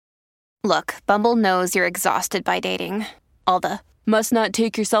Look, Bumble knows you're exhausted by dating. All the must not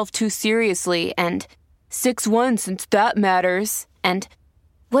take yourself too seriously and 6'1" since that matters. And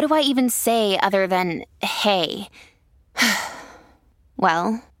what do I even say other than hey?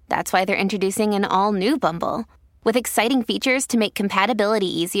 Well, that's why they're introducing an all-new Bumble with exciting features to make compatibility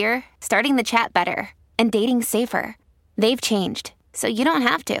easier, starting the chat better, and dating safer. They've changed, so you don't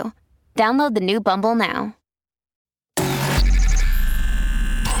have to. Download the new Bumble now.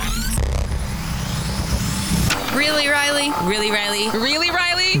 Really, Riley? Really, Riley? Really,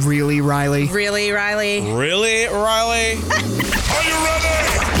 Riley? Really, Riley? Really, Riley? Really, Riley? Are you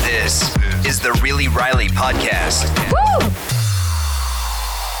ready? This is the Really Riley podcast. Woo!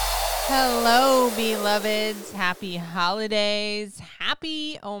 Hello, beloveds. Happy holidays.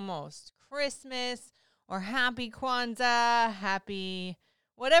 Happy almost Christmas, or happy Kwanzaa. Happy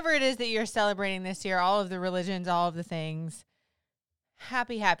whatever it is that you're celebrating this year. All of the religions, all of the things.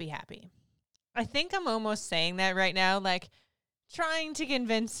 Happy, happy, happy. I think I'm almost saying that right now, like trying to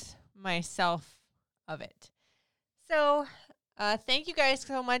convince myself of it. So thank you guys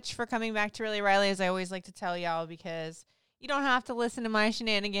so much for coming back to Really Riley, as I always like to tell y'all, because you don't have to listen to my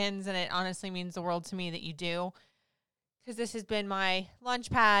shenanigans, and it honestly means the world to me that you do, because this has been my launch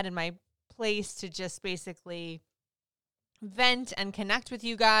pad and my place to just basically vent and connect with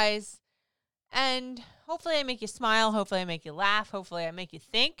you guys. And hopefully I make you smile. Hopefully I make you laugh. Hopefully I make you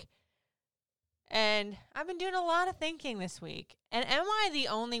think. And I've been doing a lot of thinking this week. And am I the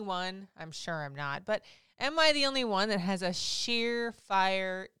only one? I'm sure I'm not. But am I the only one that has a sheer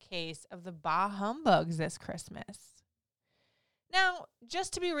fire case of the bah humbugs this Christmas? Now,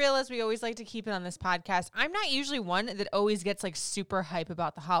 just to be real, as we always like to keep it on this podcast, I'm not usually one that always gets like super hype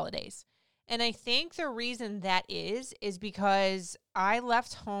about the holidays. And I think the reason that is because I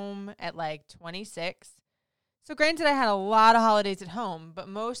left home at like 26. So granted, I had a lot of holidays at home, but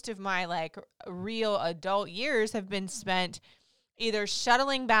most of my like real adult years have been spent either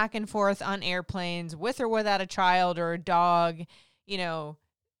shuttling back and forth on airplanes with or without a child or a dog, you know,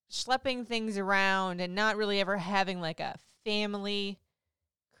 schlepping things around and not really ever having like a family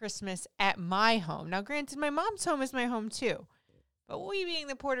Christmas at my home. Now, granted, my mom's home is my home too, but we being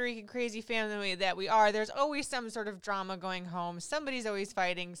the Puerto Rican crazy family that we are, there's always some sort of drama going home. Somebody's always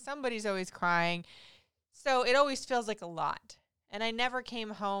fighting. Somebody's always crying. So it always feels like a lot. And I never came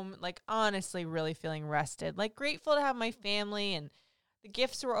home, like, honestly, really feeling rested. Like, grateful to have my family, and the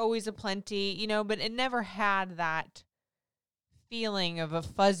gifts were always aplenty, you know, but it never had that feeling of a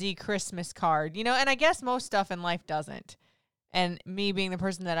fuzzy Christmas card, you know, and I guess most stuff in life doesn't. And me being the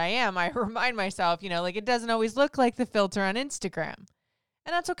person that I am, I remind myself, you know, like, it doesn't always look like the filter on Instagram.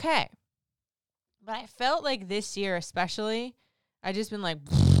 And that's okay. But I felt like this year especially, I just been like,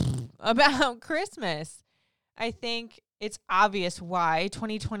 about Christmas. I think it's obvious why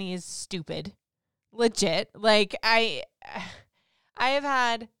 2020 is stupid. Legit. Like, I have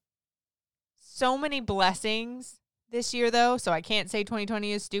had so many blessings this year, though, so I can't say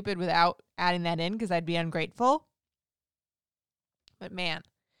 2020 is stupid without adding that in, because I'd be ungrateful. But man,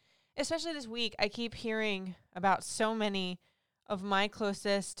 especially this week, I keep hearing about so many of my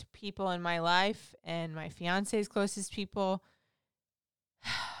closest people in my life and my fiance's closest people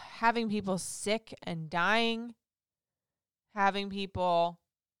having people sick and dying, having people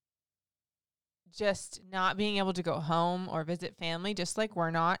just not being able to go home or visit family, just like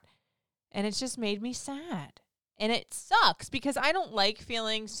we're not. And it's just made me sad. And it sucks because I don't like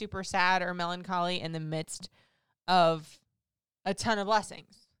feeling super sad or melancholy in the midst of a ton of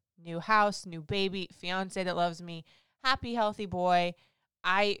blessings. New house, new baby, fiance that loves me, happy, healthy boy.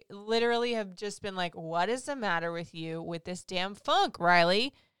 I literally have just been like, what is the matter with you with this damn funk,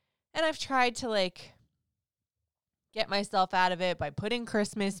 Riley? And I've tried to like get myself out of it by putting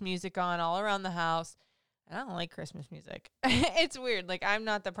Christmas music on all around the house. And I don't like Christmas music. It's weird. Like, I'm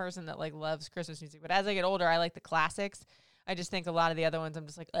not the person that like loves Christmas music, but as I get older, I like the classics. I just think a lot of the other ones, I'm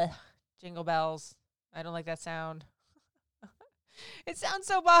just like, ugh, Jingle Bells. I don't like that sound. It sounds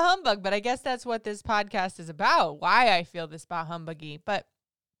so bah humbug, but I guess that's what this podcast is about, why I feel this bah humbuggy. But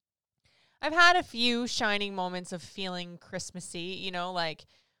I've had a few shining moments of feeling Christmassy, you know, like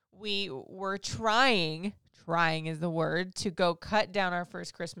we were trying is the word, to go cut down our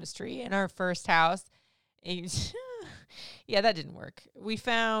first Christmas tree in our first house. Yeah, that didn't work. We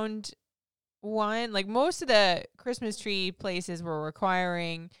found one, like most of the Christmas tree places were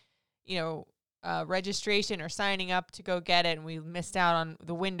requiring, you know, registration or signing up to go get it, and we missed out on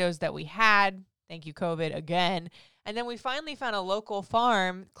the windows that we had. Thank you, COVID, again. And then we finally found a local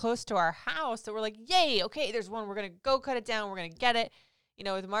farm close to our house that we're like, yay, okay, there's one. We're going to go cut it down. We're going to get it. You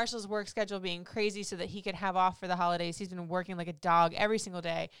know, with Marshall's work schedule being crazy so that he could have off for the holidays, he's been working like a dog every single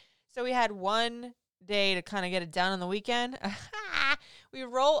day. So we had one day to kind of get it done on the weekend. We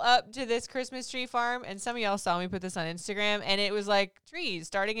roll up to this Christmas tree farm, and some of y'all saw me put this on Instagram, and it was like trees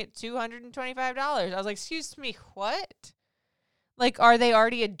starting at $225. I was like, excuse me, what? Like, are they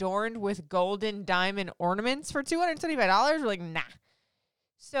already adorned with golden diamond ornaments for $225? We're like, nah.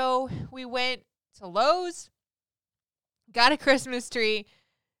 So we went to Lowe's, got a Christmas tree.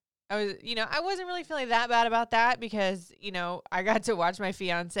 I wasn't really feeling that bad about that because, I got to watch my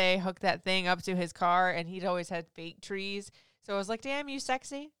fiance hook that thing up to his car, and he'd always had fake trees. So I was like, damn, you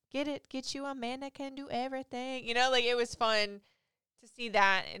sexy. Get you a man that can do everything. It was fun to see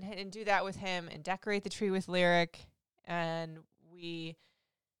that and do that with him and decorate the tree with Lyric. And we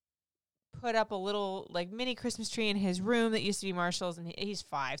put up a little, mini Christmas tree in his room that used to be Marshall's, and he's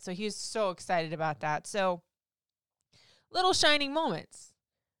 5. So he was so excited about that. So little shining moments.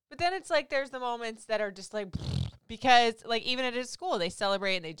 But then it's there's the moments that are just because even at his school, they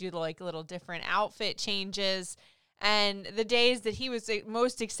celebrate and they do the little different outfit changes. And the days that he was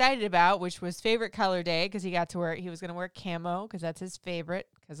most excited about, which was favorite color day, because he was going to wear camo because that's his favorite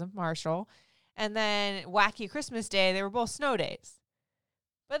because of Marshall. And then wacky Christmas day, they were both snow days.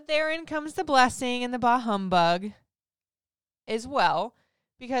 But therein comes the blessing and the bah humbug as well,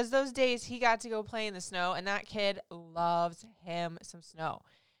 because those days he got to go play in the snow, and that kid loves him some snow.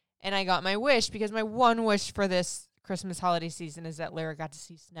 And I got my wish, because my one wish for this Christmas holiday season is that Lyra got to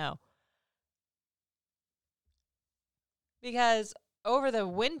see snow. Because over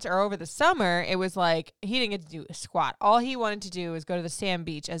the summer, it was he didn't get to do a squat. All he wanted to do was go to the sand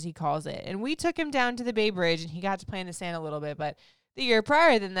beach, as he calls it. And we took him down to the Bay Bridge, and he got to play in the sand a little bit. But the year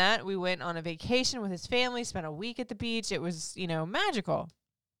prior than that, we went on a vacation with his family, spent a week at the beach. It was, magical.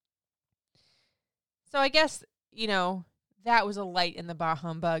 So I guess, that was a light in the bah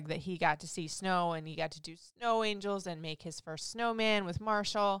humbug that he got to see snow, and he got to do snow angels and make his first snowman with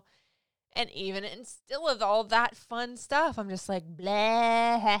Marshall. And even still with all that fun stuff, I'm just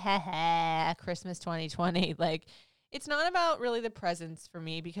blah, Christmas 2020. It's not about really the presents for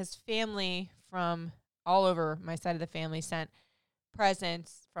me, because family from all over my side of the family sent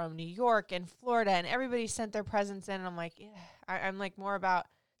presents from New York and Florida, and everybody sent their presents in. And I'm I'm more about,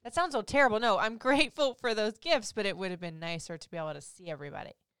 that sounds so terrible. No, I'm grateful for those gifts, but it would have been nicer to be able to see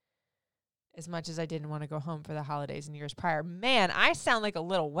everybody. As much as I didn't want to go home for the holidays and years prior. Man, I sound like a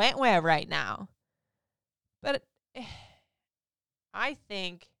little wet right now. But I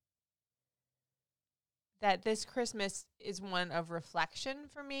think that this Christmas is one of reflection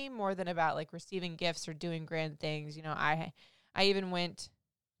for me more than about receiving gifts or doing grand things. I even went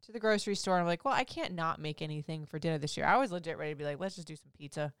to the grocery store and I'm well, I can't not make anything for dinner this year. I was legit ready to be let's just do some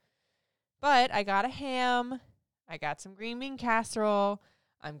pizza. But I got a ham. I got some green bean casserole.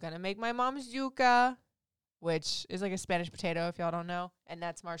 I'm going to make my mom's yuca, which is a Spanish potato, if y'all don't know. And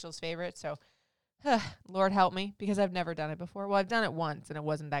that's Marshall's favorite. So, Lord help me, because I've never done it before. Well, I've done it once, and it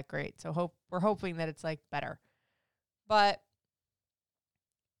wasn't that great. So we're hoping that it's, better. But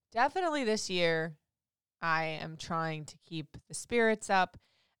definitely this year, I am trying to keep the spirits up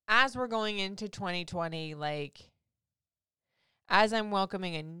as we're going into 2020, as I'm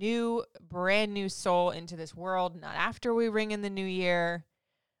welcoming a brand new soul into this world, not after we ring in the new year.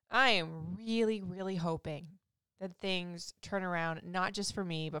 I am really, really hoping that things turn around, not just for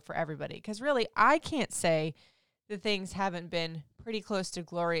me, but for everybody. Because really, I can't say that things haven't been pretty close to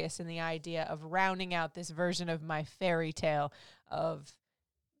glorious in the idea of rounding out this version of my fairy tale of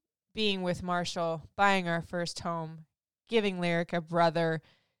being with Marshall, buying our first home, giving Lyric a brother.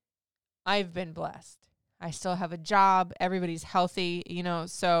 I've been blessed. I still have a job. Everybody's healthy,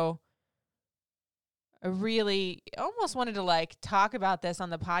 so I really almost wanted to talk about this on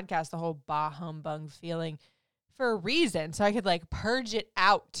the podcast, the whole bah humbug feeling, for a reason, so I could purge it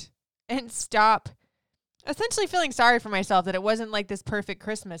out and stop essentially feeling sorry for myself that it wasn't this perfect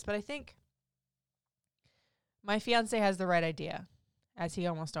Christmas. But I think my fiance has the right idea, as he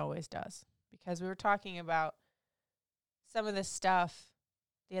almost always does, because we were talking about some of this stuff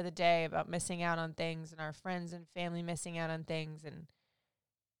the other day about missing out on things and our friends and family missing out on things, and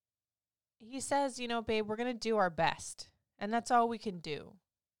he says, babe, we're going to do our best. And that's all we can do.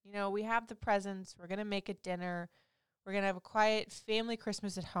 We have the presents. We're going to make a dinner. We're going to have a quiet family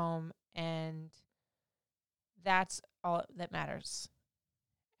Christmas at home. And that's all that matters.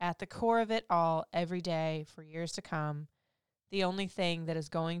 At the core of it all, every day for years to come, the only thing that is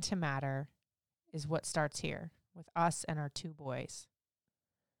going to matter is what starts here with us and our 2 boys.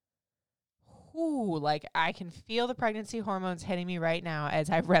 Ooh, I can feel the pregnancy hormones hitting me right now as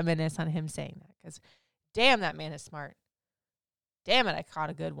I reminisce on him saying that, because damn, that man is smart. Damn it, I caught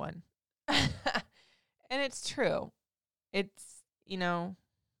a good one. And it's true. It's,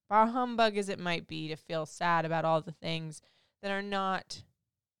 bah humbug as it might be to feel sad about all the things that are not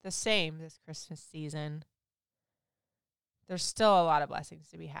the same this Christmas season, there's still a lot of blessings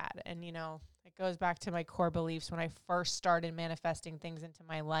to be had. And, you know, it goes back to my core beliefs when I first started manifesting things into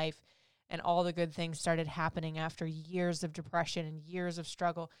my life and all the good things started happening after years of depression and years of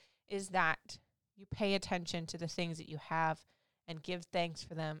struggle, is that you pay attention to the things that you have and give thanks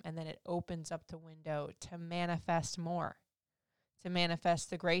for them, and then it opens up the window to manifest more, to manifest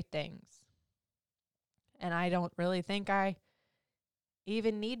the great things. And I don't really think I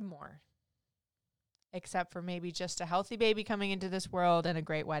even need more, except for maybe just a healthy baby coming into this world and a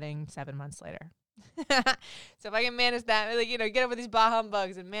great wedding 7 months later. So if I can manage that, like, you know, get over these bah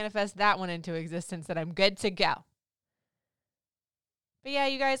humbugs and manifest that one into existence, then I'm good to go. But yeah,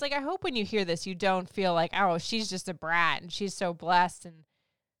 you guys, like, I hope when you hear this, you don't feel like, oh, she's just a brat and she's so blessed. And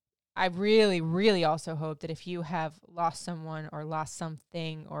I really, really also hope that if you have lost someone or lost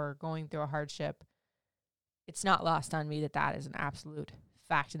something or going through a hardship, it's not lost on me that that is an absolute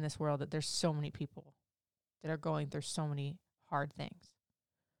fact in this world, that there's so many people that are going through so many hard things.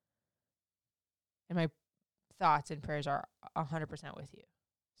 And my thoughts and prayers are 100% with you.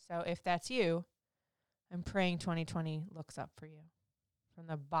 So if that's you, I'm praying 2020 looks up for you from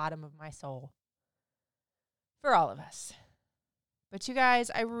the bottom of my soul for all of us. But you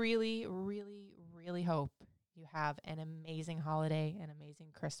guys, I really, really, really hope you have an amazing holiday, an amazing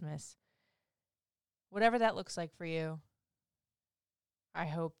Christmas. Whatever that looks like for you, I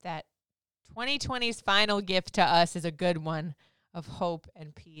hope that 2020's final gift to us is a good one of hope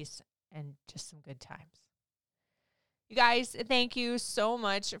and peace and just some good times. You guys, thank you so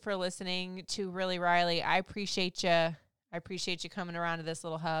much for listening to Really Riley. I appreciate you. I appreciate you coming around to this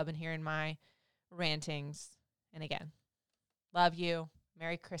little hub and hearing my rantings. And again, love you.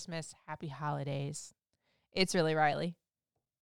 Merry Christmas. Happy holidays. It's Really Riley.